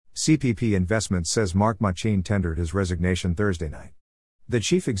CPP Investments says Mark Machine tendered his resignation Thursday night. The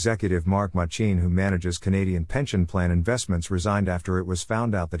chief executive Mark Machine, who manages Canadian Pension Plan Investments, resigned after it was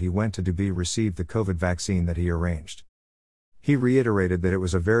found out that he went to Dubai receive the COVID vaccine that he arranged. He reiterated that it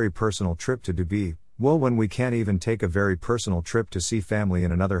was a very personal trip to Dubai. Well, when we can't even take a very personal trip to see family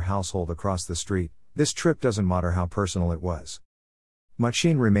in another household across the street, this trip doesn't matter how personal it was.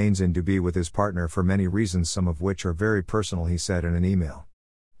 Machine remains in Dubai with his partner for many reasons, some of which are very personal, he said in an email.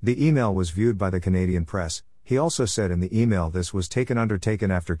 The email was viewed by the Canadian press. He also said in the email this was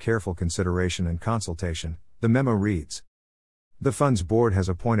undertaken after careful consideration and consultation. The memo reads: the fund's board has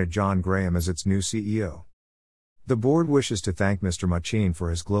appointed John Graham as its new CEO. The board wishes to thank Mr. Machine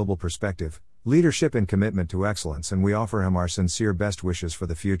for his global perspective, leadership and commitment to excellence, and we offer him our sincere best wishes for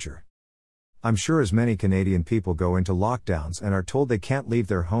the future. I'm sure as many Canadian people go into lockdowns and are told they can't leave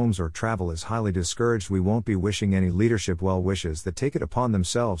their homes or travel is highly discouraged, we won't be wishing any leadership well wishes that take it upon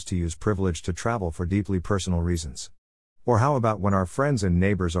themselves to use privilege to travel for deeply personal reasons. Or how about when our friends and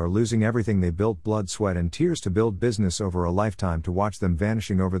neighbors are losing everything they built, blood, sweat and tears to build business over a lifetime, to watch them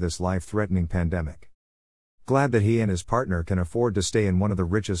vanishing over this life-threatening pandemic. Glad that he and his partner can afford to stay in one of the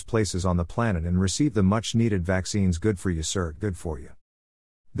richest places on the planet and receive the much-needed vaccines. Good for you, sir, good for you.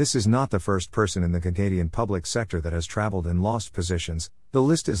 This is not the first person in the Canadian public sector that has traveled and lost positions. The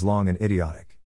list is long and idiotic.